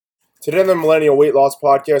Today on the Millennial Weight Loss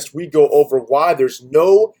Podcast, we go over why there's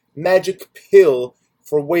no magic pill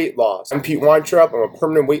for weight loss. I'm Pete Weintraub. I'm a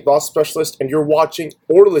permanent weight loss specialist, and you're watching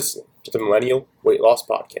or listening to the Millennial Weight Loss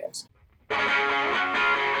Podcast.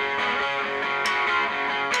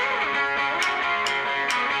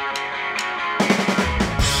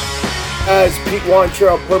 As Pete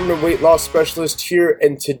Weintraub, permanent weight loss specialist here,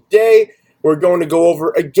 and today we're going to go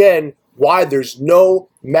over again why there's no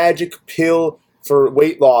magic pill for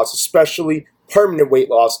weight loss, especially permanent weight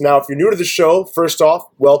loss. Now, if you're new to the show, first off,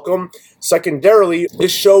 welcome. Secondarily,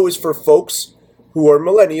 this show is for folks who are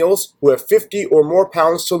millennials, who have 50 or more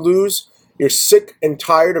pounds to lose. You're sick and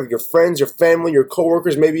tired of your friends, your family, your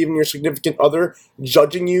coworkers, maybe even your significant other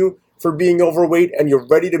judging you for being overweight, and you're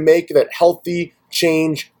ready to make that healthy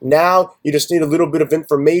change now. You just need a little bit of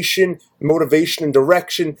information, motivation, and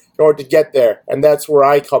direction in order to get there, and that's where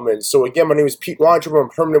I come in. So again, my name is Pete Weintraub. I'm a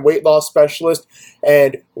permanent weight loss specialist,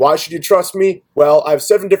 and why should you trust me? Well, I have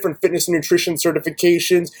 7 different fitness and nutrition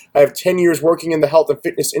certifications. I have 10 years working in the health and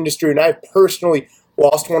fitness industry, and I've personally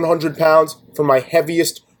lost 100 pounds from my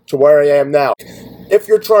heaviest to where I am now. If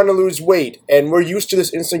you're trying to lose weight, and we're used to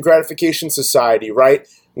this instant gratification society, right?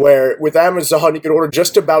 Where with Amazon, you can order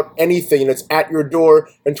just about anything and it's at your door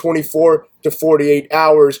in 24 to 48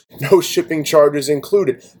 hours, no shipping charges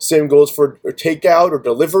included. Same goes for takeout or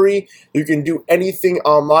delivery. You can do anything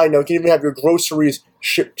online. Now, you can even have your groceries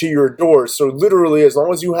shipped to your door. So literally, as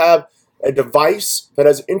long as you have a device that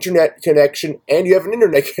has an internet connection and you have an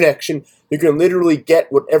internet connection, you can literally get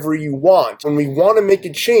whatever you want. When we want to make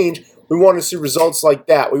a change, we want to see results like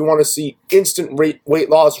that. We want to see instant weight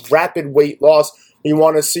loss, rapid weight loss. We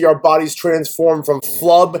want to see our bodies transform from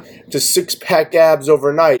flub to 6-pack abs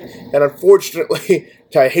overnight. And unfortunately,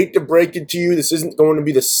 I hate to break it to you, this isn't going to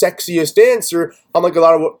be the sexiest answer, unlike a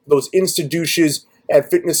lot of what those Insta douches and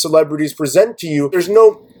fitness celebrities present to you. There's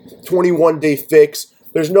no 21-day fix.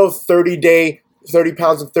 There's no 30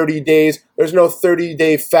 pounds in 30 days. There's no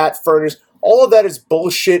 30-day fat furnace. All of that is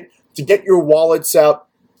bullshit to get your wallets out,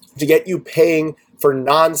 to get you paying for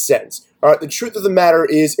nonsense. All right, the truth of the matter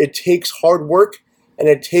is it takes hard work and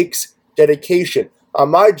it takes dedication. On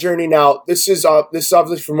my journey now, this is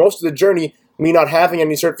obviously for most of the journey, me not having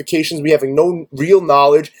any certifications, me having no real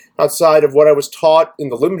knowledge outside of what I was taught in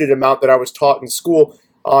the limited amount that I was taught in school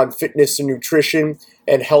on fitness and nutrition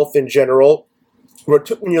and health in general, where it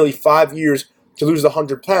took me nearly 5 years to lose the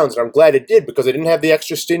 100 pounds. And I'm glad it did because I didn't have the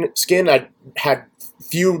extra skin. I had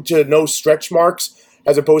few to no stretch marks,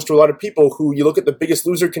 as opposed to a lot of people who, you look at the Biggest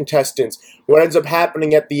Loser contestants, what ends up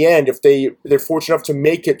happening at the end, if they're fortunate enough to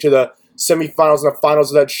make it to the semifinals and the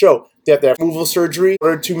finals of that show, they have to have removal surgery in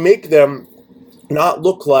order to make them not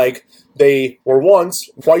look like they were once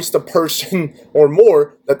twice the person or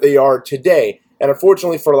more that they are today. And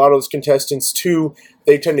unfortunately for a lot of those contestants too,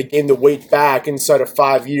 they tend to gain the weight back inside of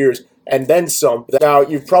 5 years and then some. Now,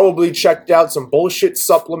 you've probably checked out some bullshit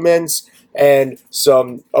supplements and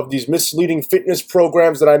some of these misleading fitness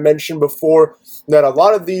programs that I mentioned before that a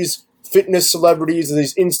lot of these fitness celebrities and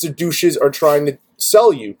these Insta douches are trying to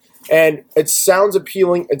sell you. And it sounds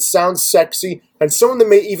appealing, it sounds sexy, and some of them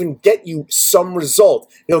may even get you some result.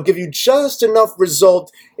 It'll give you just enough result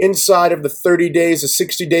inside of the 30 days, the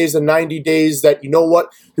 60 days, the 90 days that, you know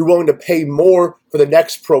what, you're willing to pay more for the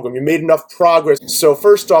next program. You made enough progress. So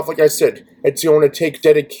first off, like I said, it's going to take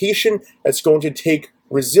dedication, it's going to take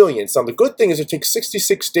resilience. Now, the good thing is it takes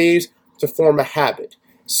 66 days to form a habit.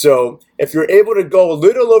 So if you're able to go a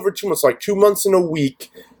little over 2 months, like 2 months and a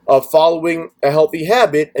week of following a healthy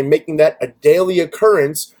habit and making that a daily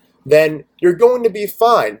occurrence, then you're going to be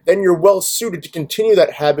fine. Then you're well suited to continue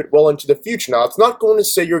that habit well into the future. Now, it's not going to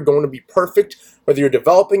say you're going to be perfect, whether you're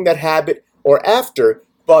developing that habit or after,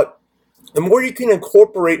 but the more you can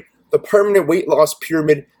incorporate the permanent weight loss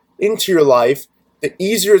pyramid into your life, the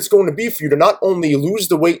easier it's going to be for you to not only lose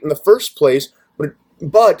the weight in the first place,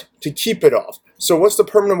 but to keep it off. So what's the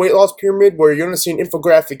permanent weight loss pyramid? Where you're going to see an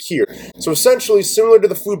infographic here. So essentially similar to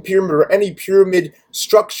the food pyramid or any pyramid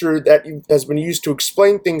structure that has been used to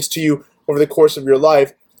explain things to you over the course of your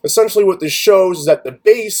life, essentially what this shows is at the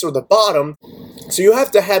base or the bottom, so you have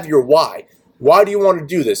to have your why. Why do you want to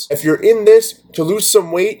do this? If you're in this to lose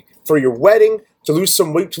some weight for your wedding, to lose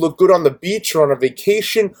some weight to look good on the beach or on a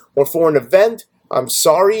vacation or for an event, I'm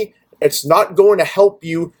sorry, it's not going to help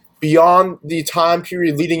you beyond the time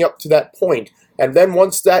period leading up to that point. And then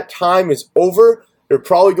once that time is over, you're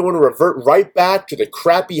probably going to revert right back to the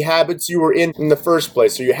crappy habits you were in the first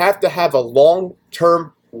place. So you have to have a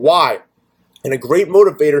long-term why. And a great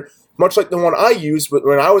motivator, much like the one I used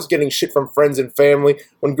when I was getting shit from friends and family,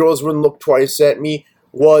 when girls wouldn't look twice at me,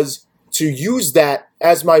 was to use that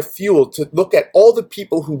as my fuel to look at all the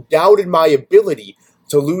people who doubted my ability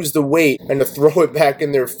to lose the weight and to throw it back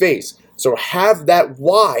in their face. So have that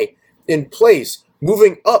why in place.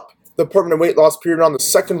 Moving up the permanent weight loss period on the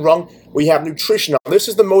second rung, we have nutrition. Now, this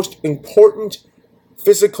is the most important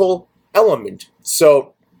physical element.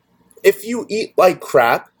 So if you eat like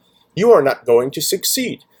crap, you are not going to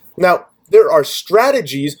succeed. Now, there are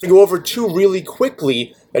strategies to go over two really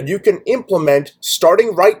quickly that you can implement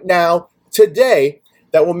starting right now, today,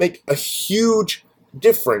 that will make a huge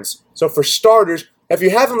difference. So for starters, if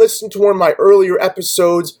you haven't listened to one of my earlier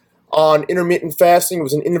episodes on intermittent fasting, it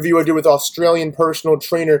was an interview I did with Australian personal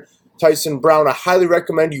trainer Tyson Brown. I highly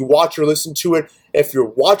recommend you watch or listen to it. If you're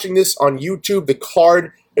watching this on YouTube, the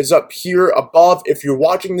card is up here above. If you're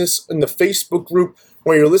watching this in the Facebook group,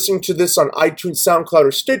 where you're listening to this on iTunes, SoundCloud,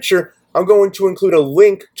 or Stitcher, I'm going to include a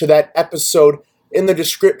link to that episode in the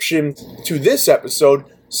description to this episode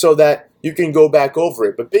so that you can go back over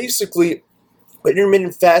it. But basically, what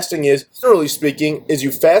intermittent fasting is, generally speaking, is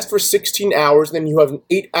you fast for 16 hours, then you have an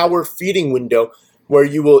 8-hour feeding window where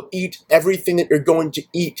you will eat everything that you're going to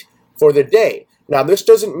eat for the day. Now, this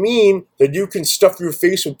doesn't mean that you can stuff your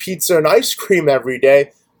face with pizza and ice cream every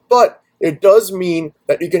day, but it does mean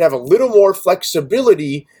that you can have a little more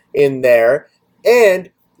flexibility in there, and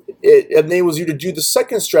it enables you to do the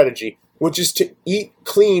second strategy, which is to eat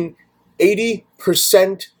clean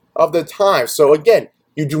 80% of the time. So again,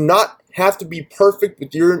 you do not have to be perfect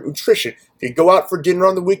with your nutrition. If you go out for dinner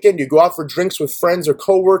on the weekend, you go out for drinks with friends or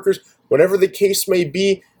coworkers, whatever the case may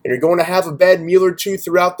be, and you're going to have a bad meal or two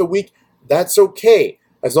throughout the week, that's okay.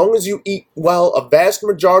 As long as you eat well a vast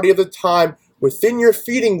majority of the time within your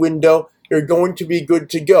feeding window, you're going to be good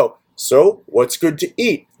to go. So, what's good to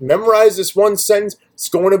eat? Memorize this one sentence. It's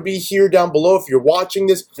going to be here down below if you're watching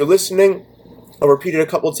this. If you're listening, I'll repeat it a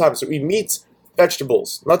couple of times. So, eat meats,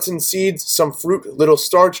 vegetables, nuts and seeds, some fruit, little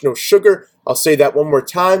starch, no sugar. I'll say that one more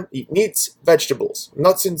time. Eat meats, vegetables,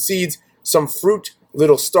 nuts and seeds, some fruit,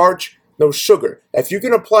 little starch, no sugar. If you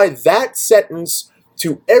can apply that sentence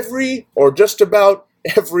to every or just about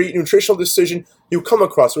every nutritional decision you come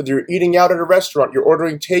across, whether you're eating out at a restaurant, you're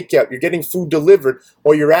ordering takeout, you're getting food delivered,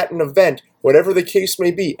 or you're at an event, whatever the case may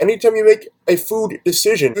be, anytime you make a food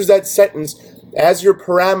decision, use that sentence as your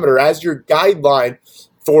parameter, as your guideline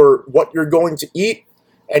for what you're going to eat,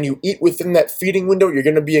 and you eat within that feeding window, you're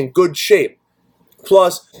going to be in good shape.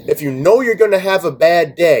 Plus, if you know you're going to have a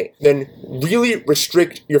bad day, then really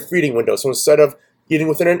restrict your feeding window. So instead of eating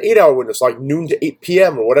within an 8-hour window, so like noon to 8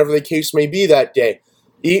 p.m. or whatever the case may be that day,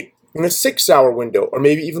 eat in a 6-hour window or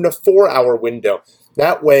maybe even a 4-hour window.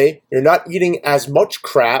 That way, you're not eating as much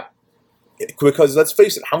crap because let's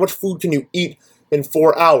face it, how much food can you eat in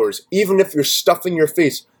 4 hours? Even if you're stuffing your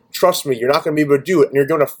face, trust me, you're not going to be able to do it. And you're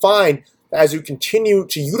going to find as you continue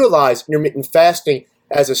to utilize intermittent fasting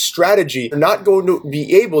as a strategy, you're not going to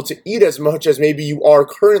be able to eat as much as maybe you are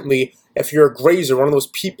currently if you're a grazer, one of those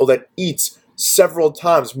people that eats several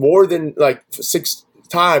times, more than like 6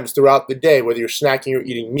 times throughout the day, whether you're snacking or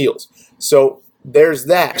eating meals. So there's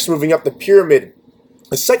that. Next, moving up the pyramid,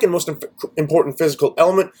 the second most important physical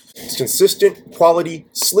element is consistent quality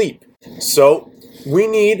sleep. So we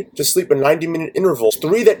need to sleep in 90-minute intervals.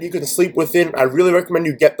 3 that you can sleep within. I really recommend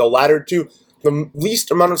you get the latter 2. The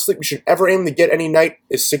least amount of sleep you should ever aim to get any night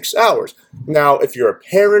is 6 hours. Now, if you're a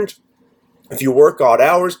parent, if you work odd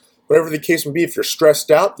hours, whatever the case may be, if you're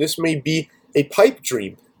stressed out, this may be a pipe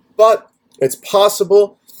dream. But it's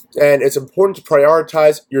possible, and it's important to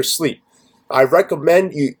prioritize your sleep. I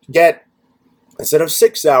recommend you get, instead of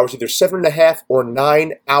 6 hours, either 7.5 or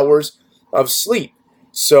 9 hours of sleep.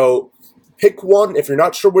 So pick one. If you're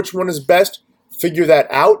not sure which one is best, figure that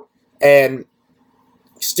out and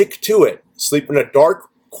stick to it. Sleep in a dark,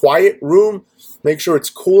 quiet room. Make sure it's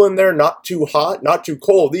cool in there, not too hot, not too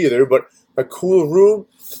cold either, but a cool room.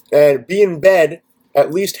 And be in bed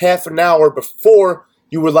at least half an hour before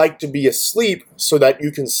you would like to be asleep so that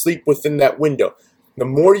you can sleep within that window. The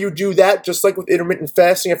more you do that, just like with intermittent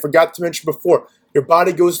fasting, I forgot to mention before, your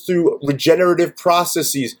body goes through regenerative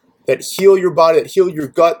processes that heal your body, that heal your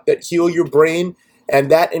gut, that heal your brain, and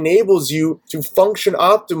that enables you to function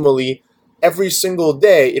optimally every single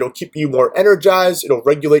day. It'll keep you more energized, it'll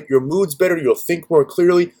regulate your moods better, you'll think more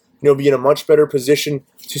clearly, and you'll be in a much better position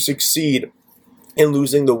to succeed in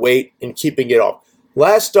losing the weight and keeping it off.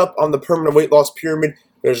 Last up on the permanent weight loss pyramid,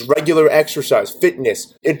 there's regular exercise,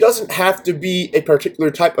 fitness. It doesn't have to be a particular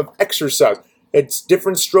type of exercise. It's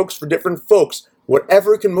different strokes for different folks.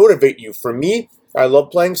 Whatever can motivate you. For me, I love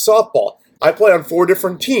playing softball. I play on 4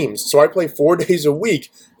 different teams, so I play 4 days a week,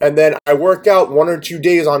 and then I work out 1 or 2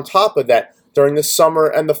 days on top of that during the summer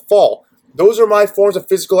and the fall. Those are my forms of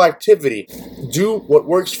physical activity. Do what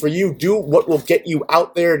works for you. Do what will get you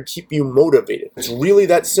out there and keep you motivated. It's really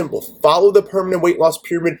that simple. Follow the permanent weight loss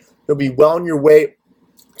pyramid. You'll be well on your way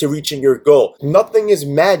to reaching your goal. Nothing is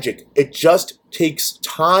magic. It just takes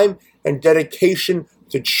time and dedication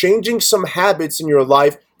to changing some habits in your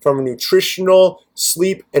life from a nutritional,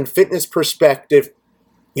 sleep, and fitness perspective.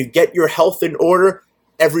 You get your health in order,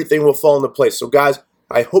 everything will fall into place. So guys,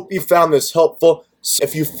 I hope you found this helpful.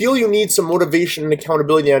 If you feel you need some motivation and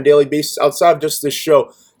accountability on a daily basis outside of just this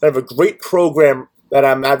show, I have a great program that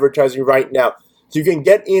I'm advertising right now. So you can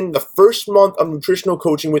get in the first month of nutritional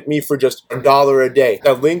coaching with me for just $1 a day.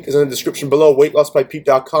 That link is in the description below,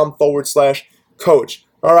 weightlossbypete.com/coach.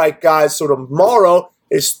 All right, guys, so tomorrow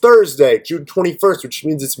is Thursday, June 21st, which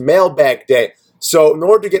means it's Mailbag Day. So in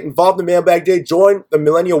order to get involved in Mailbag Day, join the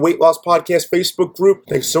Millennial Weight Loss Podcast Facebook group.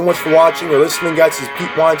 Thanks so much for watching or listening, guys. This is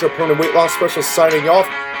Pete Weintraub, permanent weight loss specialist, signing off.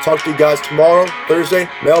 Talk to you guys tomorrow, Thursday,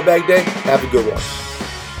 Mailbag Day. Have a good one.